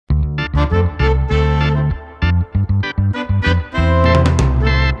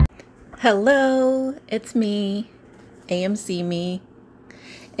Hello, it's me, AMC Me,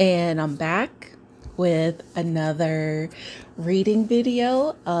 and I'm back with another reading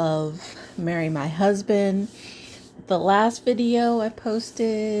video of Marry My Husband. The last video I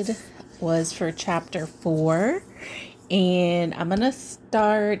posted was for chapter 4, and I'm gonna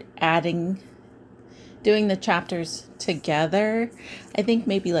start doing the chapters together. I think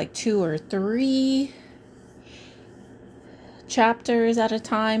maybe like 2 or 3 chapters at a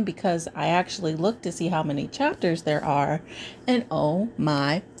time, because I actually looked to see how many chapters there are, and oh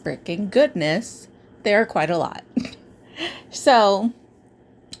my freaking goodness, there are quite a lot. So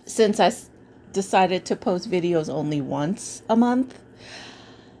since I decided to post videos only once a month,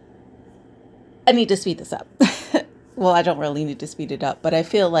 I need to speed this up. Well, I don't really need to speed it up, but I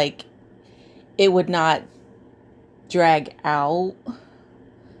feel like it would not drag out,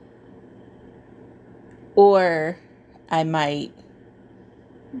 or I might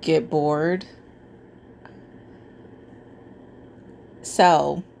get bored.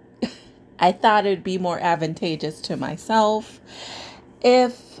 So I thought it'd be more advantageous to myself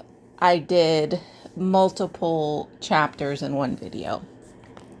if I did multiple chapters in one video.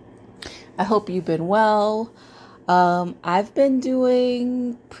 I hope you've been well. I've been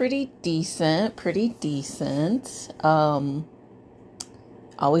doing pretty decent. Always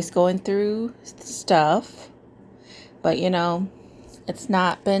going through stuff. But, you know, it's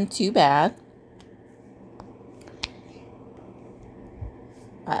not been too bad.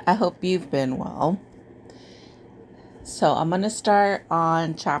 I hope you've been well. So I'm going to start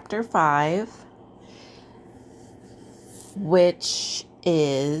on chapter 5, which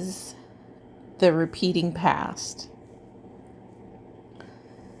is the repeating past.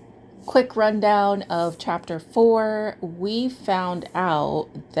 Quick rundown of chapter 4. We found out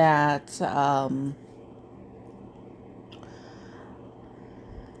that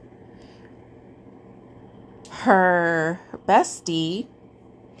her bestie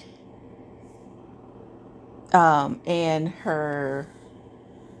and her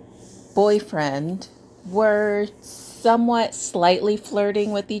boyfriend were somewhat slightly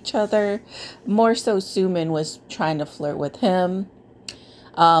flirting with each other. More so, Suman was trying to flirt with him.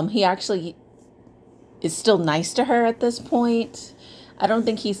 He actually is still nice to her at this point. I don't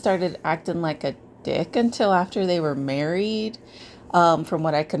think he started acting like a dick until after they were married. From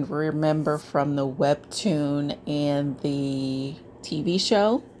what I can remember from the webtoon and the TV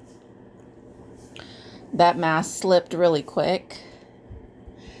show. That mask slipped really quick.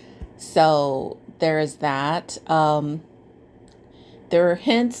 So there is that. There are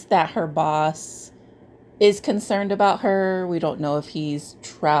hints that her boss is concerned about her. We don't know if he's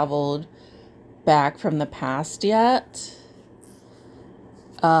traveled back from the past yet.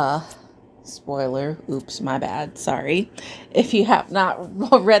 Spoiler. Oops, my bad. Sorry. If you have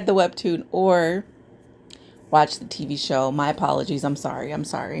not read the webtoon or watched the TV show, my apologies. I'm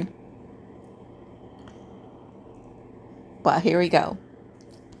sorry. But here we go.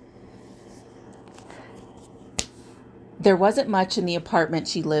 There wasn't much in the apartment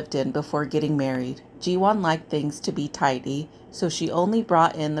she lived in before getting married. Jiwon liked things to be tidy, so she only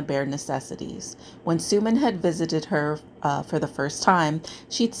brought in the bare necessities. When Suman had visited her for the first time,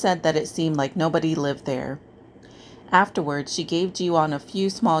 she'd said that it seemed like nobody lived there. Afterwards, she gave Jiwon a few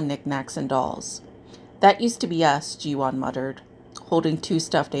small knickknacks and dolls. "That used to be us," Jiwon muttered, holding 2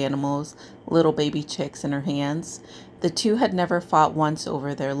 stuffed animals, little baby chicks, in her hands. The two had never fought once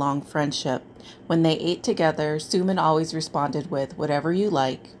over their long friendship. When they ate together, Suman always responded with, "Whatever you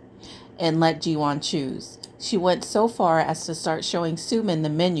like," and let Jiwon choose. She went so far as to start showing Suman the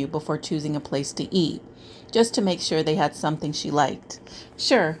menu before choosing a place to eat, just to make sure they had something she liked.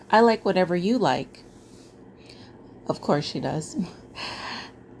 "Sure, I like whatever you like." Of course she does.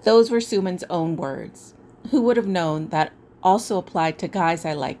 Those were Suman's own words. Who would have known that also applied to guys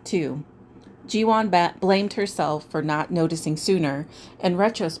I like too? Jiwon blamed herself for not noticing sooner. In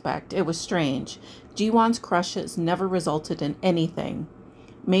retrospect, it was strange. Jiwon's crushes never resulted in anything.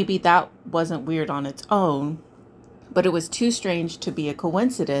 Maybe that wasn't weird on its own, but it was too strange to be a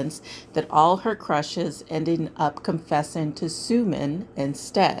coincidence that all her crushes ended up confessing to Suman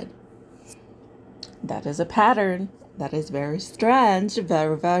instead. That is a pattern. That is very strange.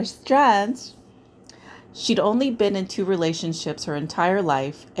 Very, very strange. She'd only been in 2 relationships her entire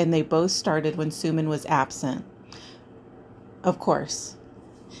life, and they both started when Suman was absent. Of course.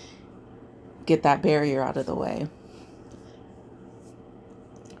 Get that barrier out of the way.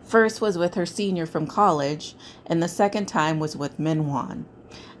 First was with her senior from college, and the second time was with Minwon.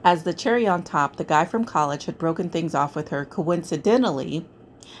 As the cherry on top, the guy from college had broken things off with her coincidentally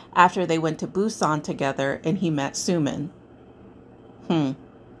after they went to Busan together and he met Suman.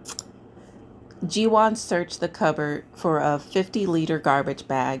 Jiwon searched the cupboard for a 50-liter garbage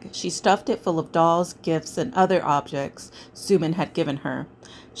bag. She stuffed it full of dolls, gifts, and other objects Sumin had given her.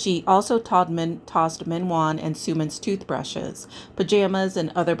 She also tossed Minwon and Sumin's toothbrushes, pajamas,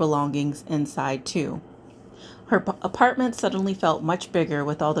 and other belongings inside too. Her apartment suddenly felt much bigger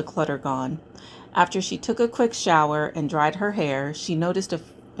with all the clutter gone. After she took a quick shower and dried her hair, she noticed a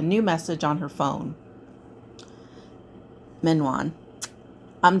new message on her phone. Minwon,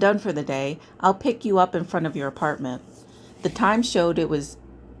 I'm done for the day. I'll pick you up in front of your apartment. The time showed it was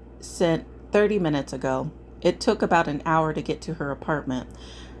sent 30 minutes ago. It took about an hour to get to her apartment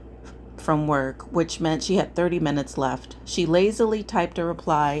from work, which meant she had 30 minutes left. She lazily typed a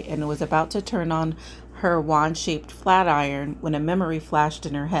reply and was about to turn on her wand-shaped flat iron when a memory flashed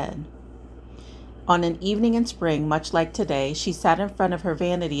in her head. On an evening in spring, much like today, she sat in front of her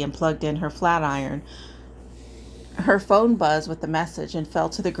vanity and plugged in her flat iron. Her phone buzzed with the message and fell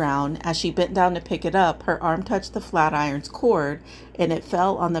to the ground. As she bent down to pick it up, her arm touched the flat iron's cord and it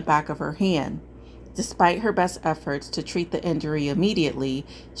fell on the back of her hand. Despite her best efforts to treat the injury immediately,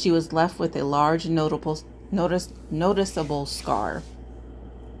 she was left with a large noticeable scar.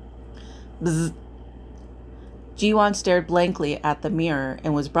 Bzz. Jiwon stared blankly at the mirror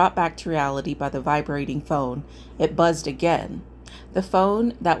and was brought back to reality by the vibrating phone. It buzzed again. The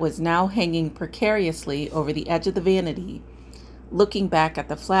phone that was now hanging precariously over the edge of the vanity. Looking back at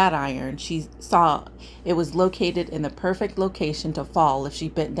the flat iron, she saw it was located in the perfect location to fall if she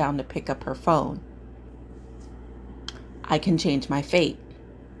bent down to pick up her phone. I can change my fate.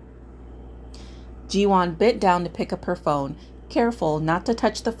 Jiwon bent down to pick up her phone, careful not to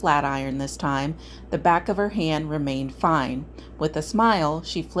touch the flat iron this time. The back of her hand remained fine. With a smile,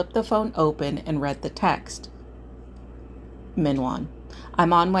 she flipped the phone open and read the text. Minwon,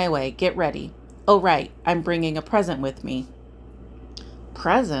 I'm on my way. Get ready. Oh, right. I'm bringing a present with me.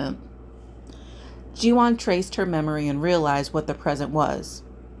 Present? Jiwon traced her memory and realized what the present was.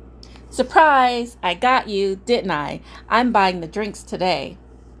 Surprise! I got you, didn't I? I'm buying the drinks today.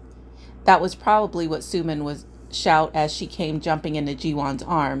 That was probably what Sumin was shout as she came jumping into Jiwon's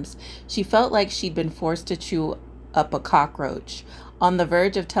arms. She felt like she'd been forced to chew up a cockroach. On the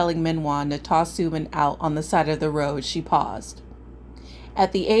verge of telling Minwon to toss Sumin out on the side of the road, she paused.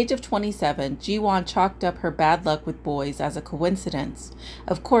 At the age of 27, Jiwon chalked up her bad luck with boys as a coincidence.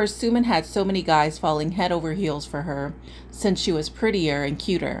 Of course, Sumin had so many guys falling head over heels for her, since she was prettier and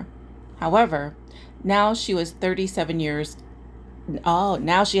cuter. However, now she has 37 years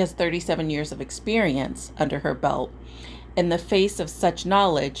of experience under her belt. In the face of such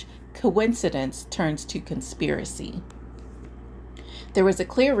knowledge, coincidence turns to conspiracy. There was a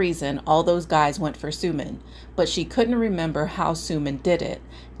clear reason all those guys went for Sumin, but she couldn't remember how Sumin did it.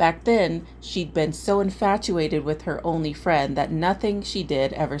 Back then, she'd been so infatuated with her only friend that nothing she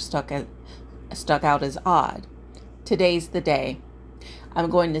did ever stuck out as odd. Today's the day. I'm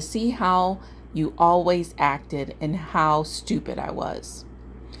going to see how you always acted and how stupid I was.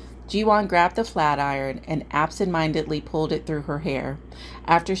 Jiwon grabbed the flat iron and absent-mindedly pulled it through her hair.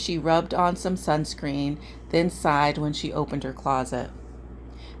 After she rubbed on some sunscreen, then sighed when she opened her closet.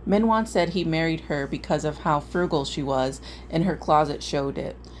 Minwon said he married her because of how frugal she was, and her closet showed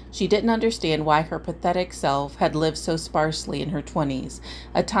it. She didn't understand why her pathetic self had lived so sparsely in her 20s,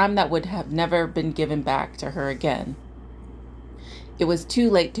 a time that would have never been given back to her again. It was too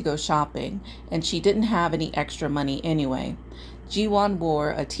late to go shopping, and she didn't have any extra money anyway. Jiwon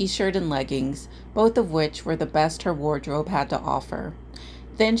wore a t-shirt and leggings, both of which were the best her wardrobe had to offer.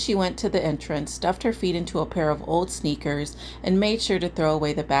 Then she went to the entrance, stuffed her feet into a pair of old sneakers, and made sure to throw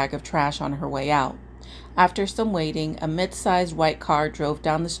away the bag of trash on her way out. After some waiting, a mid-sized white car drove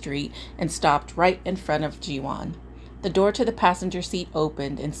down the street and stopped right in front of Jiwon. The door to the passenger seat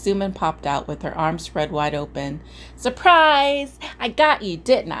opened, and Sumin popped out with her arms spread wide open. Surprise! I got you,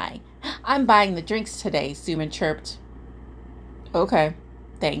 didn't I? I'm buying the drinks today, Sumin chirped. Okay,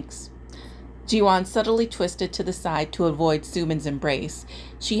 thanks. Jiwon subtly twisted to the side to avoid Sumin's embrace.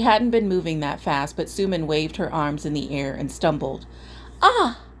 She hadn't been moving that fast, but Sumin waved her arms in the air and stumbled.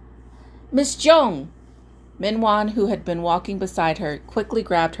 Ah! Miss Jung! Minwon, who had been walking beside her, quickly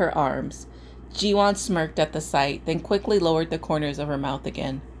grabbed her arms. Jiwon smirked at the sight, then quickly lowered the corners of her mouth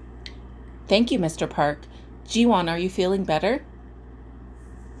again. Thank you, Mr. Park. Jiwon, are you feeling better?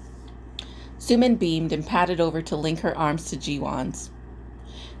 Sumin beamed and patted over to link her arms to Jiwon's.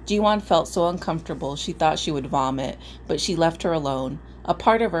 Jiwon felt so uncomfortable she thought she would vomit, but she left her alone. A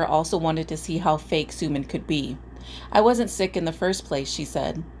part of her also wanted to see how fake Sumin could be. I wasn't sick in the first place, she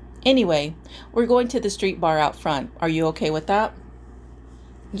said. Anyway, we're going to the street bar out front. Are you okay with that?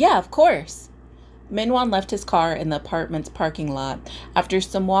 Yeah, of course. Minwon left his car in the apartment's parking lot. After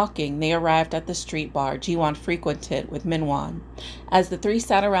some walking, they arrived at the street bar Jiwon frequented with Minwon. As the three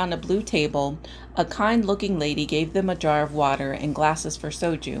sat around a blue table, a kind-looking lady gave them a jar of water and glasses for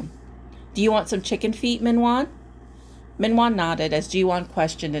soju. "Do you want some chicken feet, Minwon?" Minwon nodded as Jiwon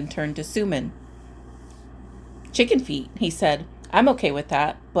questioned and turned to Sumin. "Chicken feet," he said. "I'm okay with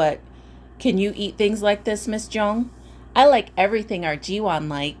that, but can you eat things like this, Miss Jung? I like everything our Jiwon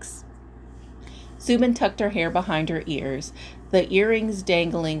likes." Sumin tucked her hair behind her ears. The earrings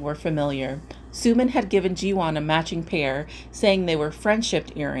dangling were familiar. Sumin had given Jiwon a matching pair, saying they were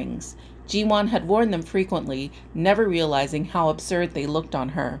friendship earrings. Jiwon had worn them frequently, never realizing how absurd they looked on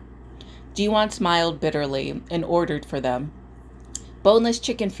her. Jiwon smiled bitterly and ordered for them. "Boneless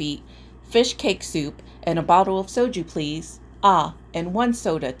chicken feet, fish cake soup, and a bottle of soju, please. Ah, and one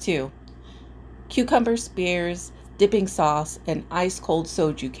soda, too." Cucumber spears, dipping sauce, and ice-cold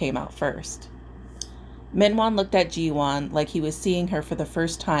soju came out first. Minwon looked at Jiwon like he was seeing her for the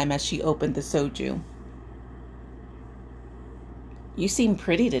first time as she opened the soju. "You seem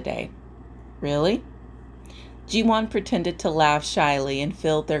pretty today." "Really?" Jiwon pretended to laugh shyly and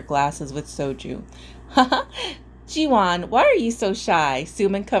filled their glasses with soju. "Haha, Jiwon, why are you so shy?"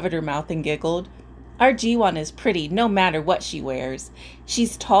 Sumin covered her mouth and giggled. "Our Jiwon is pretty no matter what she wears.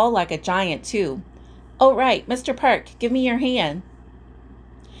 She's tall like a giant, too. Oh, right, Mr. Park, give me your hand."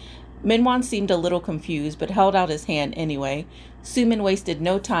 Minwon seemed a little confused, but held out his hand anyway. Sumin wasted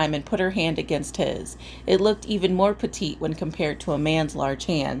no time and put her hand against his. It looked even more petite when compared to a man's large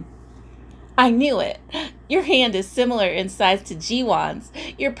hand. "I knew it. Your hand is similar in size to Jiwon's.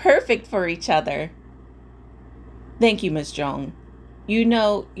 You're perfect for each other." "Thank you, Miss Jung. You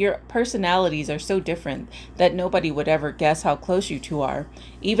know, your personalities are so different that nobody would ever guess how close you two are.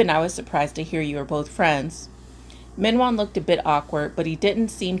 Even I was surprised to hear you are both friends." Minwon looked a bit awkward, but he didn't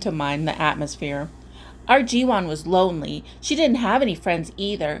seem to mind the atmosphere. "Our Jiwon was lonely. She didn't have any friends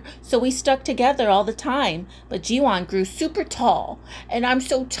either, so we stuck together all the time. But Jiwon grew super tall, and I'm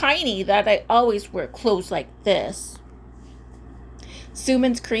so tiny that I always wear clothes like this."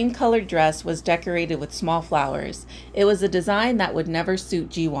 Sumin's cream-colored dress was decorated with small flowers. It was a design that would never suit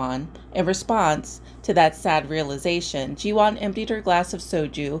Jiwon. In response to that sad realization, Jiwon emptied her glass of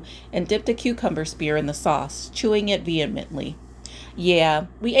soju and dipped a cucumber spear in the sauce, chewing it vehemently. "Yeah,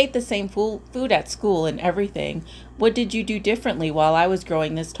 we ate the same food at school and everything. What did you do differently while I was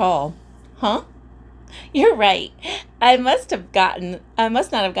growing this tall?" "Huh? You're right. I must not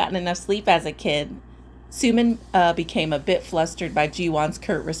have gotten enough sleep as a kid." Sumin became a bit flustered by Jiwon's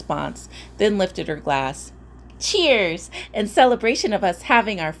curt response, then lifted her glass. "Cheers! In celebration of us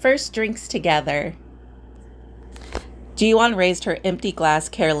having our first drinks together." Jiwon raised her empty glass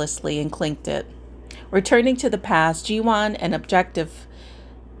carelessly and clinked it. Returning to the past gave Jiwon an objective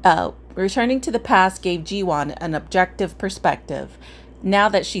perspective. Now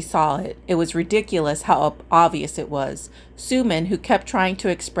that she saw it, it was ridiculous how obvious it was. Sumin, who kept trying to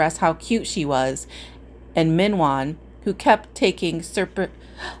express how cute she was, and Minwon, who kept taking surreptitious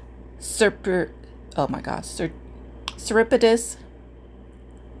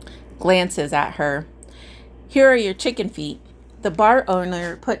glances at her. "Here are your chicken feet." The bar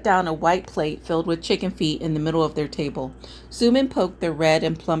owner put down a white plate filled with chicken feet in the middle of their table. Sumin poked the red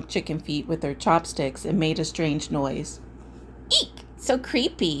and plump chicken feet with her chopsticks and made a strange noise. "Eek! So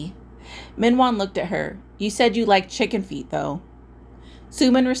creepy." Minwon looked at her. "You said you liked chicken feet, though."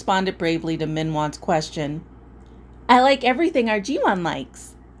 Sumin responded bravely to Minwon's question. "I like everything our Jiwon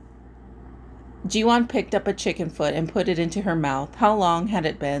likes." Jiwon picked up a chicken foot and put it into her mouth. How long had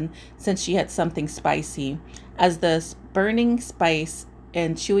it been since she had something spicy? As the burning spice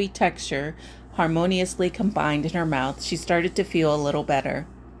and chewy texture harmoniously combined in her mouth, she started to feel a little better.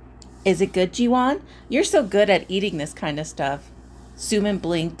 "Is it good, Jiwon? You're so good at eating this kind of stuff." Sumin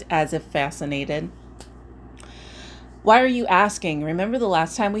blinked as if fascinated. "Why are you asking? Remember the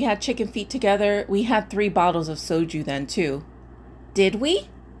last time we had chicken feet together? We had 3 bottles of soju then, too." "Did we?"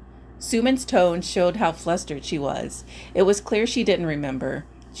 Sumin's tone showed how flustered she was. It was clear she didn't remember.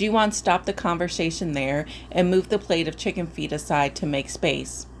 Jiwon stopped the conversation there and moved the plate of chicken feet aside to make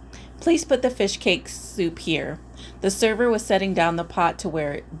space. "Please put the fish cake soup here." The server was setting down the pot to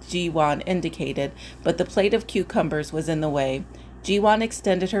where Jiwon indicated, but the plate of cucumbers was in the way. Jiwon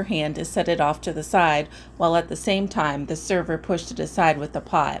extended her hand to set it off to the side, while at the same time the server pushed it aside with the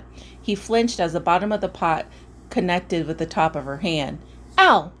pot. He flinched as the bottom of the pot connected with the top of her hand.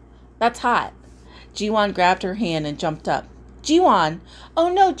 "Ow! That's hot." Jiwon grabbed her hand and jumped up. "Jiwon! Oh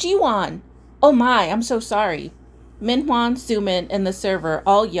no, Jiwon! Oh my, I'm so sorry." Minwon, Sumin, and the server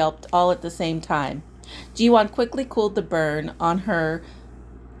all yelped all at the same time. Jiwon quickly cooled the burn on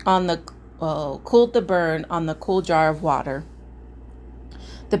the cooled the burn on the cool jar of water.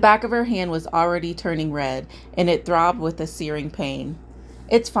 The back of her hand was already turning red, and it throbbed with a searing pain.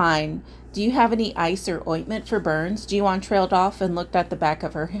 It's fine. Do you have any ice or ointment for burns? Jiwon trailed off and looked at the back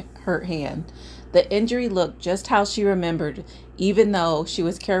of her hurt hand. The injury looked just how she remembered. Even though she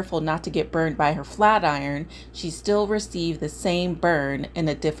was careful not to get burned by her flat iron, she still received the same burn in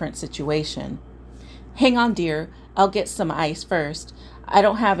a different situation. Hang on, dear. I'll get some ice first. I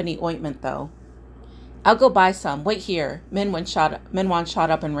don't have any ointment, though. I'll go buy some. Wait here. Minwon shot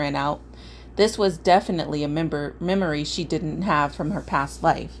up and ran out. This was definitely a memory she didn't have from her past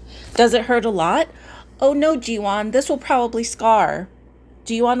life. Does it hurt a lot? Oh no, Jiwon. This will probably scar.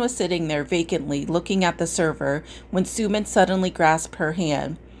 Jiwon was sitting there vacantly, looking at the server, when Sumin suddenly grasped her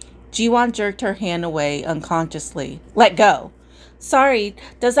hand. Jiwon jerked her hand away unconsciously. Let go. Sorry.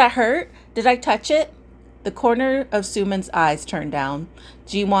 Does that hurt? Did I touch it? The corner of Sumin's eyes turned down.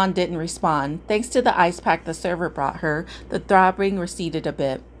 Jiwon didn't respond. Thanks to the ice pack the server brought her, the throbbing receded a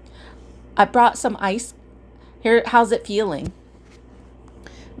bit. I brought some ice. Here, how's it feeling?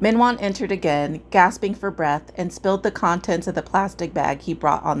 Minwon entered again, gasping for breath, and spilled the contents of the plastic bag he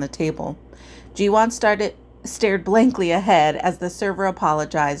brought on the table. Jiwon stared blankly ahead as the server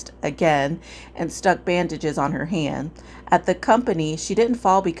apologized again and stuck bandages on her hand. At the company, she didn't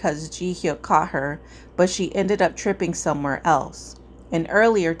fall because Ji-hyuk caught her, but she ended up tripping somewhere else. And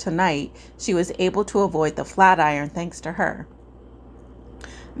earlier tonight, she was able to avoid the flat iron thanks to her.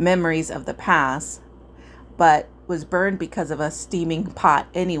 Memories of the past, but was burned because of a steaming pot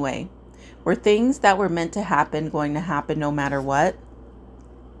anyway. Were things that were meant to happen going to happen no matter what?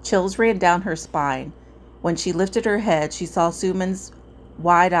 Chills ran down her spine. When she lifted her head, she saw Sumin's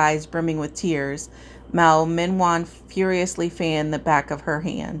wide eyes brimming with tears. Minwon furiously fanned the back of her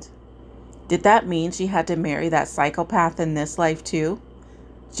hand. Did that mean she had to marry that psychopath in this life too?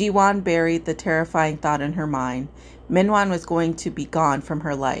 Jiwon buried the terrifying thought in her mind. Minwon was going to be gone from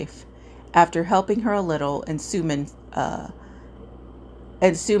her life. After helping her a little, and Sumin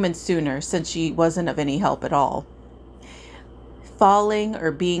sooner, since she wasn't of any help at all. Falling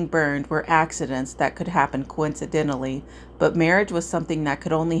or being burned were accidents that could happen coincidentally, but marriage was something that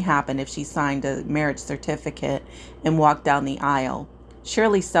could only happen if she signed a marriage certificate and walked down the aisle.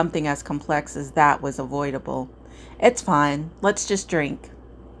 Surely something as complex as that was avoidable. It's fine. Let's just drink.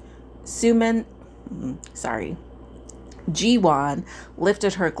 Jiwon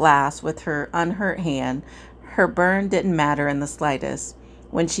lifted her glass with her unhurt hand. Her burn didn't matter in the slightest.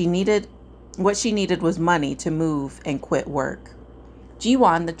 What she needed was money to move and quit work.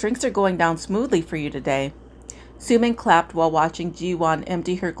 Jiwon, the drinks are going down smoothly for you today. Sumin clapped while watching Jiwon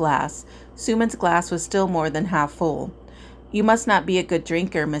empty her glass. Sumin's glass was still more than half full. You must not be a good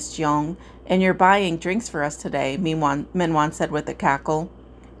drinker, Miss Jeong, and you're buying drinks for us today, Minwon said with a cackle.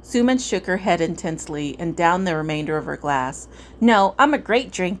 Sumin shook her head intensely and downed the remainder of her glass. No, I'm a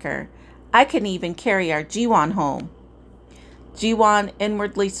great drinker. I can even carry our Jiwon home. Jiwon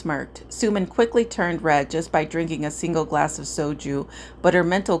inwardly smirked. Sumin quickly turned red just by drinking a single glass of soju, but her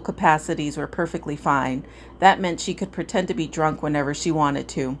mental capacities were perfectly fine. That meant she could pretend to be drunk whenever she wanted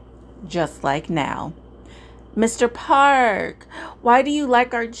to. Just like now. Mr. Park, why do you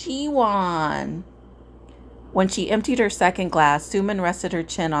like our Jiwon? When she emptied her second glass, Sumin rested her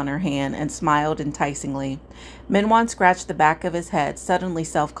chin on her hand and smiled enticingly. Minwon scratched the back of his head, suddenly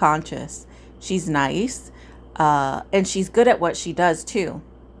self-conscious. She's nice, and she's good at what she does, too.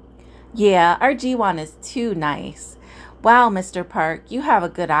 Yeah, our Jiwon is too nice. Wow, Mr. Park, you have a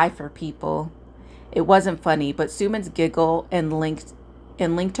good eye for people. It wasn't funny, but Sumin's giggle and linked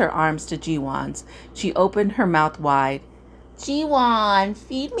her arms to Jiwon's. She opened her mouth wide. Jiwon,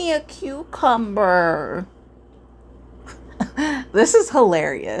 feed me a cucumber. This is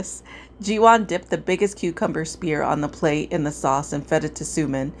hilarious. Jiwon dipped the biggest cucumber spear on the plate in the sauce and fed it to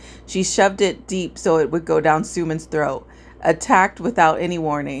Sumin. She shoved it deep so it would go down Sumin's throat. Attacked without any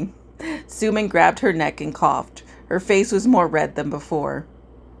warning. Sumin grabbed her neck and coughed. Her face was more red than before.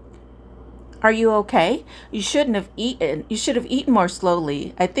 Are you okay? You should have eaten more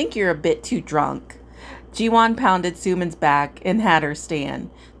slowly. I think you're a bit too drunk. Jiwon pounded Sumin's back and had her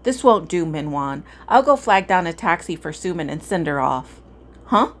stand. This won't do, Minwon. I'll go flag down a taxi for Sumin and send her off.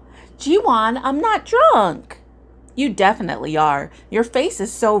 Huh? Jiwon, I'm not drunk. You definitely are. Your face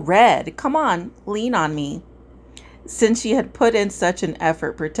is so red. Come on, lean on me. Since she had put in such an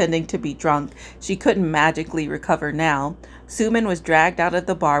effort pretending to be drunk, she couldn't magically recover now. Sumin was dragged out of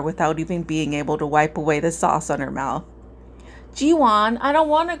the bar without even being able to wipe away the sauce on her mouth. Jiwon, I don't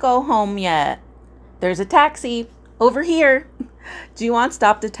want to go home yet. There's a taxi. Over here. Jiwon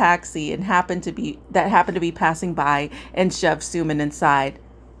stopped a taxi and happened to be passing by and shoved Sumin inside.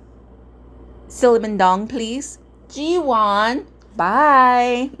 Cinnamon dong, please. Ji-won,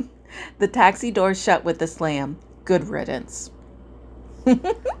 bye. The taxi door shut with a slam. Good riddance.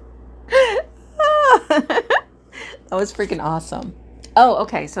 That was freaking awesome. Oh,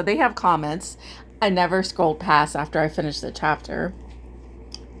 okay. So they have comments. I never scrolled past after I finished the chapter.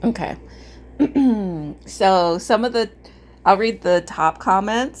 Okay. So I'll read the top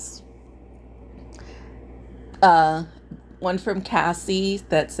comments. One from Cassie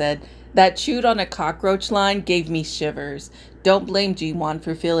that said, that chewed on a cockroach line gave me shivers. Don't blame Ji-won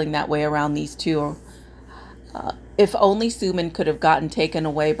for feeling that way around these two. If only Sumin could have gotten taken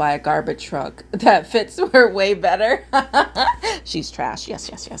away by a garbage truck. That fits her way better. She's trash. Yes,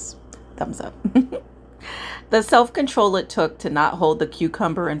 yes, yes. Thumbs up. The self-control it took to not hold the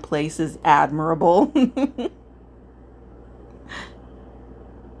cucumber in place is admirable.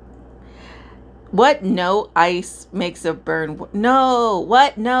 What? No, ice makes a burn. No,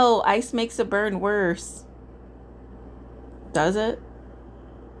 what? No, ice makes a burn worse. Does it?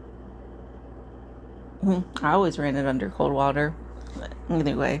 I always ran it under cold water. But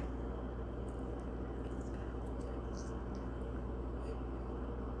anyway.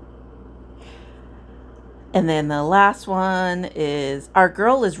 And then the last one is, our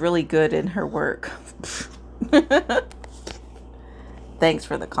girl is really good in her work. Thanks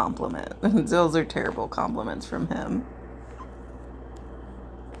for the compliment. Those are terrible compliments from him.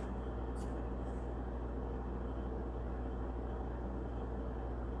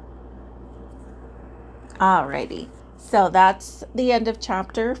 Alrighty. So that's the end of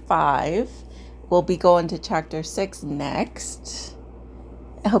chapter 5. We'll be going to chapter 6 next.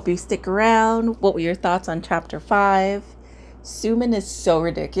 I hope you stick around. What were your thoughts on chapter 5? Sumin is so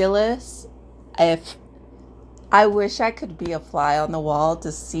ridiculous. I wish I could be a fly on the wall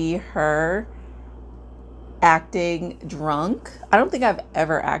to see her acting drunk. I don't think I've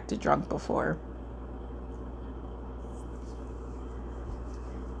ever acted drunk before.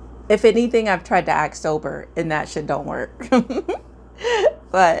 If anything, I've tried to act sober and that shit don't work.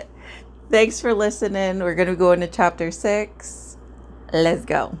 But thanks for listening. We're going to go into chapter 6. Let's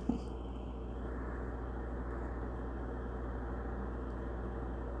go.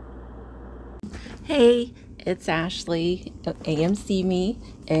 Hey, it's Ashley, AMC me,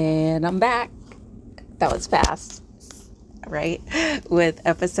 and I'm back. That was fast, right? With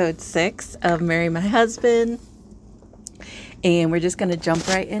episode 6 of Marry My Husband. And we're just going to jump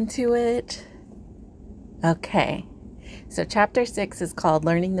right into it. Okay. So chapter 6 is called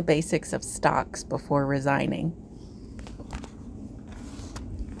Learning the Basics of Stocks Before Resigning.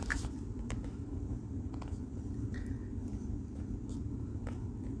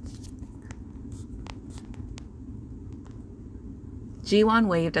 Ji-won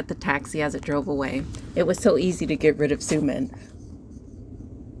waved at the taxi as it drove away. It was so easy to get rid of Sumin.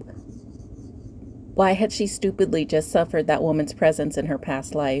 Why had she stupidly just suffered that woman's presence in her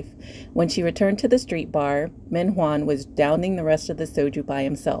past life? When she returned to the street bar, Min-hwan was downing the rest of the soju by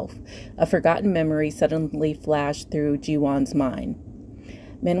himself. A forgotten memory suddenly flashed through Ji-won's mind.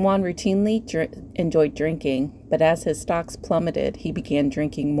 Min-hwan routinely enjoyed drinking, but as his stocks plummeted, he began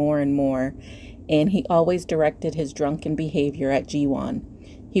drinking more and more, and he always directed his drunken behavior at Ji-won.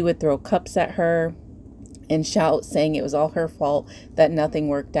 He would throw cups at her and shout, saying it was all her fault that nothing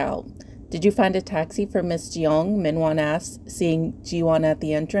worked out. Did you find a taxi for Miss Jeong? Min-hwan asked, seeing Ji-won at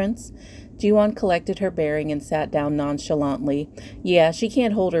the entrance. Ji-won collected her bearing and sat down nonchalantly. Yeah, she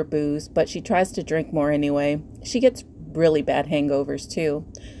can't hold her booze, but she tries to drink more anyway. She gets really bad hangovers, too.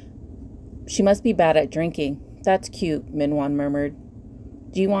 She must be bad at drinking. That's cute, Min-hwan murmured.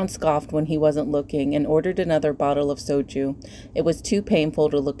 Ji-won scoffed when he wasn't looking and ordered another bottle of soju. It was too painful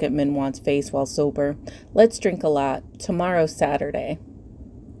to look at Min-hwan's face while sober. Let's drink a lot. Tomorrow's Saturday.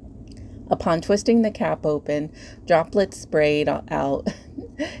 Upon twisting the cap open, droplets sprayed out.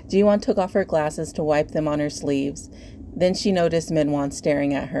 Ji-won took off her glasses to wipe them on her sleeves. Then she noticed Min-hwan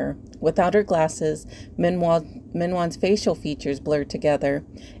staring at her. Without her glasses, Min-hwan's facial features blurred together.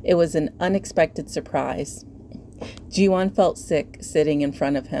 It was an unexpected surprise. Ji-won felt sick sitting in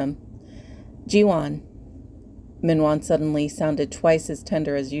front of him. Ji-won. Min-hwan suddenly sounded twice as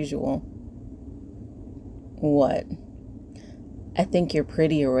tender as usual. What? I think you're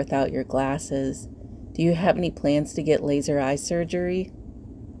prettier without your glasses. Do you have any plans to get laser eye surgery?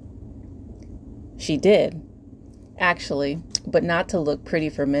 She did, actually, but not to look pretty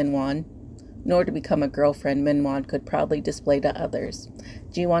for Min-hwan, nor to become a girlfriend Min-hwan could proudly display to others.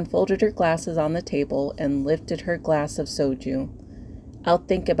 Ji-won folded her glasses on the table and lifted her glass of soju. I'll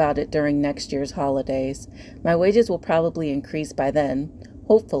think about it during next year's holidays. My wages will probably increase by then,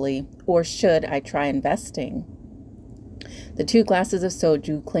 hopefully, or should I try investing? The two glasses of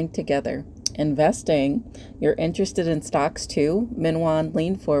soju clinked together. Investing? You're interested in stocks too? Minwon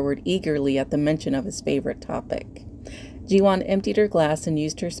leaned forward eagerly at the mention of his favorite topic. Jiwon emptied her glass and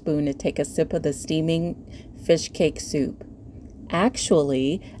used her spoon to take a sip of the steaming fish cake soup.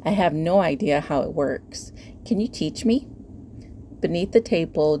 Actually, I have no idea how it works. Can you teach me? Beneath the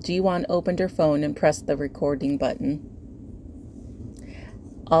table, Jiwon opened her phone and pressed the recording button.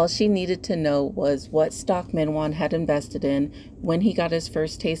 All she needed to know was what stock Minwon had invested in when he got his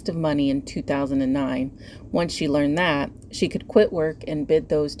first taste of money in 2009. Once she learned that, she could quit work and bid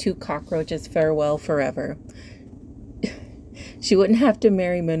those two cockroaches farewell forever. She wouldn't have to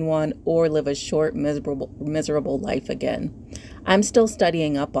marry Minwon or live a short, miserable life again. I'm still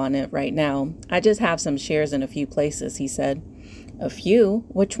studying up on it right now. I just have some shares in a few places, he said. A few?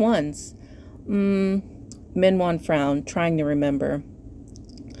 Which ones? Minwon frowned, trying to remember.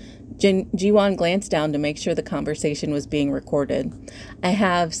 Jiwon glanced down to make sure the conversation was being recorded. I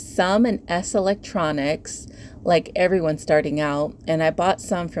have some in S Electronics, like everyone starting out, and I bought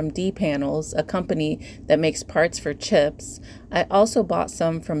some from D Panels, a company that makes parts for chips. I also bought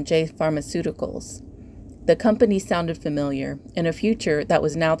some from J Pharmaceuticals. The company sounded familiar. In a future that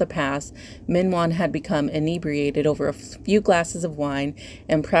was now the past, Minwon had become inebriated over a few glasses of wine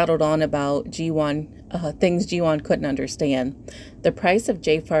and prattled on about things Jiwon couldn't understand. The price of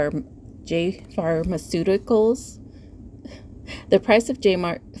J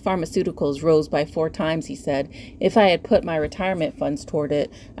Pharmaceuticals rose by 4 times, he said. If I had put my retirement funds toward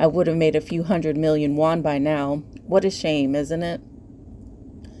it, I would have made a few 100 million won by now. What a shame, isn't it?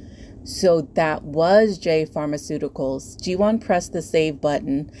 So that was J Pharmaceuticals. Jiwon pressed the save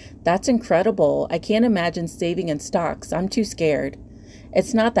button. That's incredible. I can't imagine saving in stocks. I'm too scared.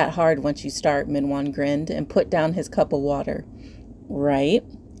 It's not that hard once you start, Minwon grinned and put down his cup of water. Right?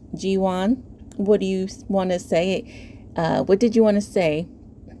 Jiwon, what do you want to say? What did you want to say?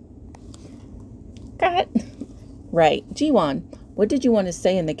 God. Right. Jiwon, what did you want to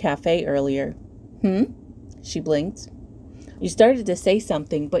say in the cafe earlier? She blinked. You started to say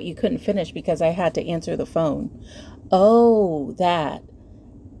something, but you couldn't finish because I had to answer the phone. Oh, that.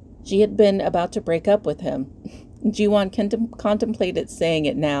 She had been about to break up with him. Jiwon contemplated saying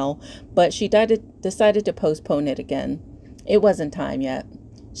it now, but she decided to postpone it again. It wasn't time yet.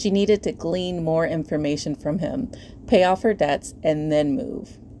 She needed to glean more information from him, pay off her debts, and then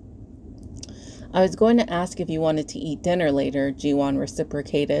move. I was going to ask if you wanted to eat dinner later, Jiwon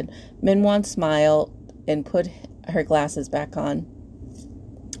reciprocated. Minwon smiled and put her glasses back on.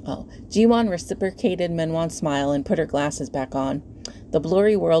 Jiwon reciprocated Minwon's smile and put her glasses back on. The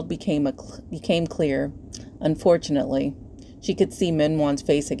blurry world became clear. Unfortunately, she could see Minwon's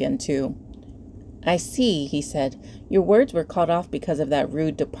face again, too. I see, he said. Your words were cut off because of that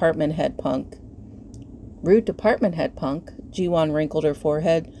rude department head punk. Rude department head punk? Jiwon wrinkled her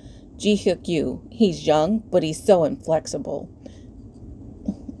forehead. Ji-hyuk-yu. He's young, but he's so inflexible.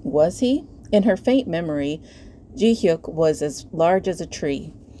 Was he? In her faint memory, Ji-hyuk was as large as a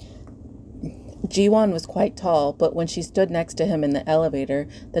tree. Jiwon was quite tall, but when she stood next to him in the elevator,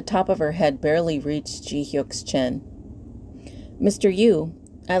 the top of her head barely reached Ji-hyuk's chin. Mr. Yu,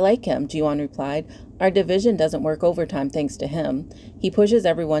 I like him, Jiwon replied. Our division doesn't work overtime thanks to him. He pushes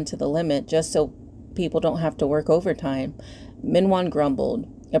everyone to the limit just so people don't have to work overtime. Minwon grumbled.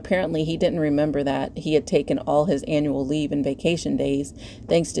 Apparently, he didn't remember that he had taken all his annual leave and vacation days,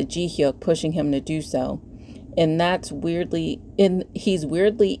 thanks to Ji-hyuk pushing him to do so. And he's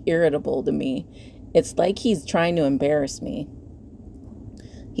weirdly irritable to me. It's like he's trying to embarrass me.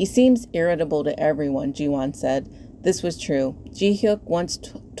 He seems irritable to everyone, Jiwon said. This was true. Ji-hyuk once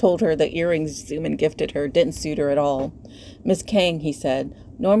told her the earrings Suman gifted her didn't suit her at all. Miss Kang, he said.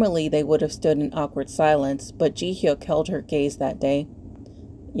 Normally they would have stood in awkward silence, but Ji-hyuk held her gaze that day.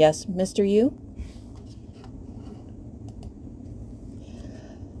 Yes, Mr. Yu?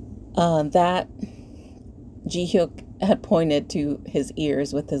 That Ji-hyuk had pointed to his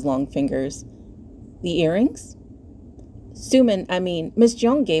ears with his long fingers. The earrings? Miss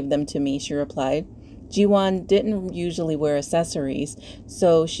Jung gave them to me, she replied. Jiwon didn't usually wear accessories,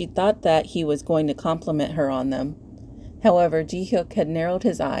 so she thought that he was going to compliment her on them. However, Ji-hyuk had narrowed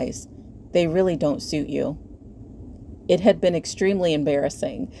his eyes. They really don't suit you. It had been extremely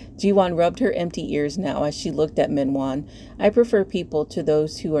embarrassing. Jiwon rubbed her empty ears now as she looked at Minwon. I prefer people to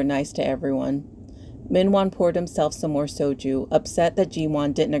those who are nice to everyone. Minwon poured himself some more soju, upset that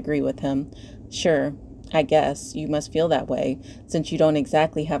Jiwon didn't agree with him. Sure, I guess you must feel that way, since you don't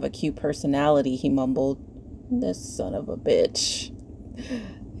exactly have a cute personality, he mumbled. This son of a bitch.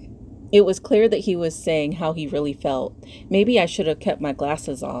 It was clear that he was saying how he really felt. Maybe I should have kept my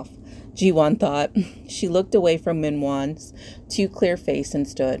glasses off, Jiwon thought. She looked away from Minwon's too clear face and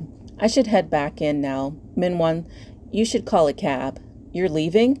stood. I should head back in now. Minwon, you should call a cab. You're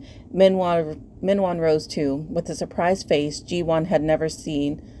leaving? Minwon rose too. With a surprised face, Jiwon had never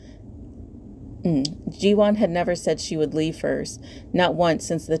said she would leave first. Not once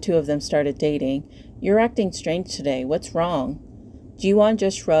since the two of them started dating. You're acting strange today. What's wrong? Jiwon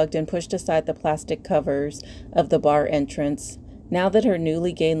just shrugged and pushed aside the plastic covers of the bar entrance. Now that her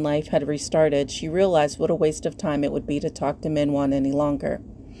newly gained life had restarted, she realized what a waste of time it would be to talk to Minwon any longer.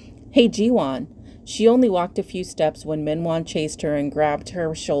 Hey, Jiwon. She only walked a few steps when Minwon chased her and grabbed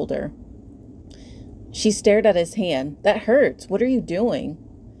her shoulder. She stared at his hand. That hurts. What are you doing?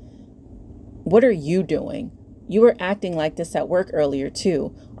 What are you doing? You were acting like this at work earlier,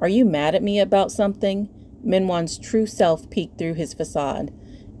 too. Are you mad at me about something? Minwon's true self peeked through his facade.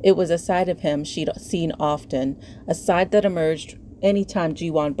 It was a side of him she'd seen often, a side that emerged any time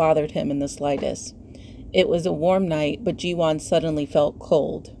Jiwon bothered him in the slightest. It was a warm night, but Jiwon suddenly felt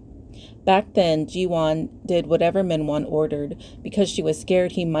cold. Back then, Jiwon did whatever Minwon ordered because she was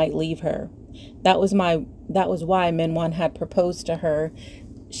scared he might leave her. That was why Minwon had proposed to her.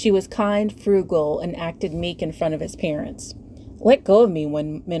 She was kind, frugal, and acted meek in front of his parents. Let go of me,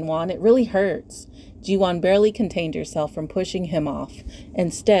 Minwon. It really hurts. Jiwon barely contained herself from pushing him off.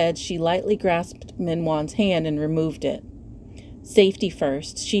 Instead, she lightly grasped Minwon's hand and removed it. Safety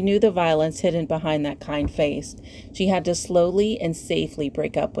first. She knew the violence hidden behind that kind face. She had to slowly and safely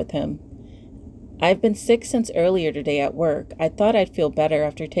break up with him. I've been sick since earlier today at work. I thought I'd feel better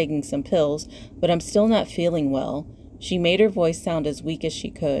after taking some pills, but I'm still not feeling well. She made her voice sound as weak as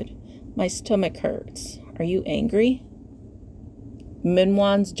she could. My stomach hurts. Are you angry?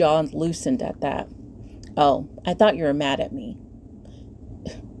 Minwon's jaw loosened at that. Oh, I thought you were mad at me.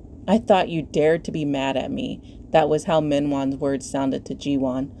 I thought you dared to be mad at me. That was how Minwon's words sounded to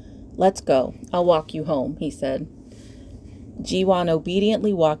Jiwon. Let's go. I'll walk you home, he said. Jiwon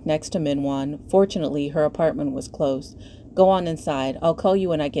obediently walked next to Minwon. Fortunately, her apartment was close. Go on inside. I'll call you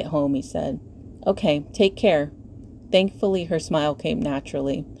when I get home, he said. Okay, take care. Thankfully, her smile came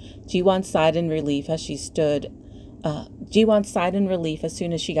naturally. Jiwon sighed in relief as soon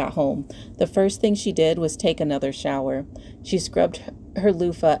as she got home. The first thing she did was take another shower. She scrubbed her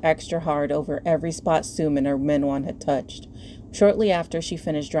loofah extra hard over every spot Suman or Minwon had touched. Shortly after she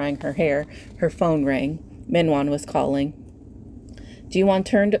finished drying her hair, her phone rang. Minwon was calling. Jiwon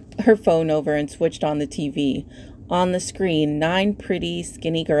turned her phone over and switched on the TV. On the screen, 9 pretty,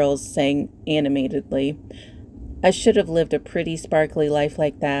 skinny girls sang animatedly. I should have lived a pretty, sparkly life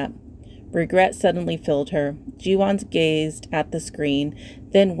like that. Regret suddenly filled her. Jiwon gazed at the screen,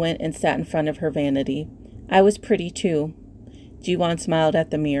 then went and sat in front of her vanity. I was pretty too. Jiwon smiled at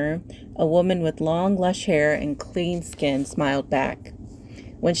the mirror. A woman with long, lush hair and clean skin smiled back.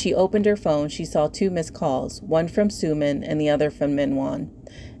 When she opened her phone, she saw 2 missed calls, one from Suman and the other from Minwon.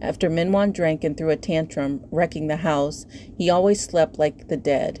 After Minwon drank and threw a tantrum, wrecking the house, he always slept like the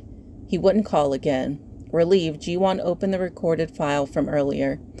dead. He wouldn't call again. Relieved, Jiwon opened the recorded file from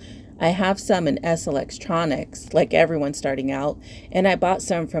earlier. I have some in S Electronics, like everyone starting out, and I bought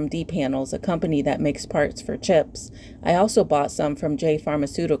some from D Panels, a company that makes parts for chips. I also bought some from J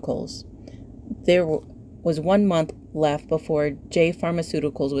Pharmaceuticals. There was 1 month left before J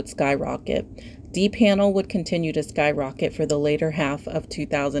Pharmaceuticals would skyrocket. D Panel would continue to skyrocket for the later half of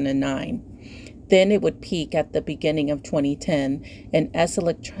 2009. Then it would peak at the beginning of 2010, and S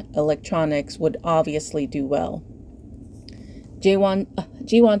Electronics would obviously do well.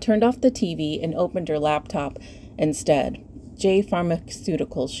 Jiwon turned off the TV and opened her laptop instead. J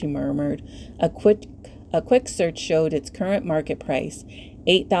Pharmaceuticals, she murmured. A quick search showed its current market price,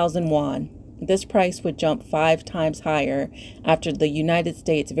 8,000 won. This price would jump 5 times higher after the United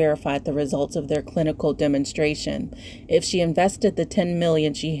States verified the results of their clinical demonstration. If she invested the 10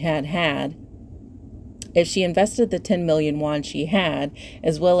 million won she had,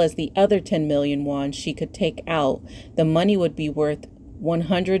 as well as the other 10 million won she could take out, the money would be worth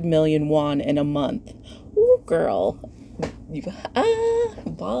 100 million won in a month. Ooh, girl.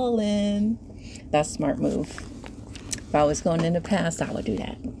 Ballin'. That's a smart move. If I was going in the past, I would do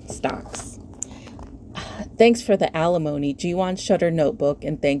that. Stocks. Thanks for the alimony. Jiwon shut her notebook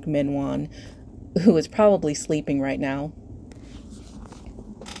and thanked Minwon, who is probably sleeping right now.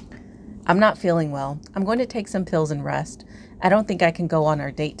 I'm not feeling well. I'm going to take some pills and rest. I don't think I can go on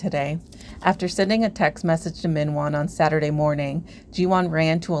our date today. After sending a text message to Minwon on Saturday morning, Jiwon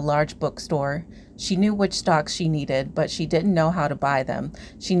ran to a large bookstore. She knew which stocks she needed, but she didn't know how to buy them.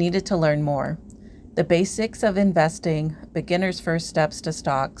 She needed to learn more. The Basics of Investing, Beginner's First Steps to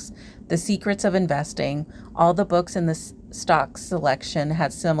Stocks, The Secrets of Investing, all the books in the stocks selection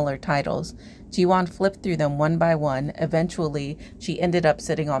had similar titles. Jiwon flipped through them one by one. Eventually, she ended up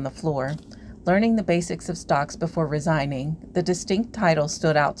sitting on the floor. Learning the basics of stocks before resigning, the distinct title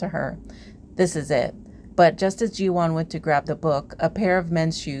stood out to her. This is it. But just as Jiwon went to grab the book, a pair of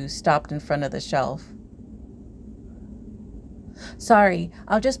men's shoes stopped in front of the shelf. Sorry,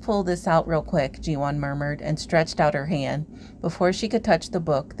 I'll just pull this out real quick, Jiwon murmured and stretched out her hand. Before she could touch the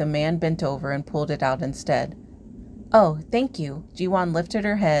book, the man bent over and pulled it out instead. Oh, thank you. Jiwon lifted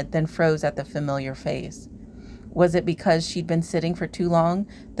her head, then froze at the familiar face. Was it because she'd been sitting for too long?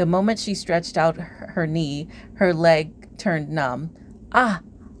 The moment she stretched out her knee, her leg turned numb. Ah!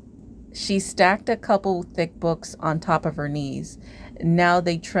 She stacked a couple thick books on top of her knees. Now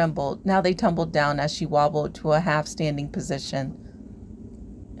they tumbled down as she wobbled to a half-standing position.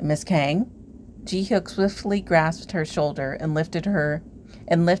 Miss Kang? Ji-hyuk swiftly grasped her shoulder and lifted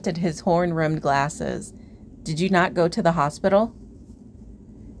his horn-rimmed glasses. Did you not go to the hospital?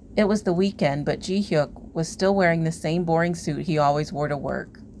 It was the weekend, but Ji-hyuk was still wearing the same boring suit he always wore to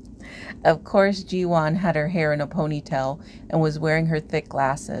work. Of course, Jiwon had her hair in a ponytail and was wearing her thick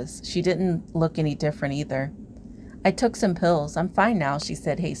glasses. She didn't look any different either. I took some pills. I'm fine now, she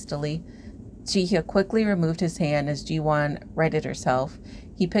said hastily. Ji-hyuk quickly removed his hand as Jiwon righted herself.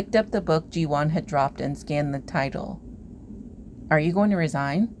 He picked up the book Jiwon had dropped and scanned the title. Are you going to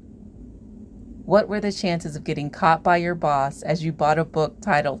resign? What were the chances of getting caught by your boss as you bought a book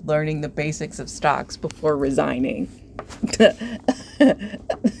titled Learning the Basics of Stocks Before Resigning?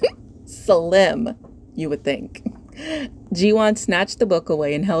 Slim, you would think. Jiwon snatched the book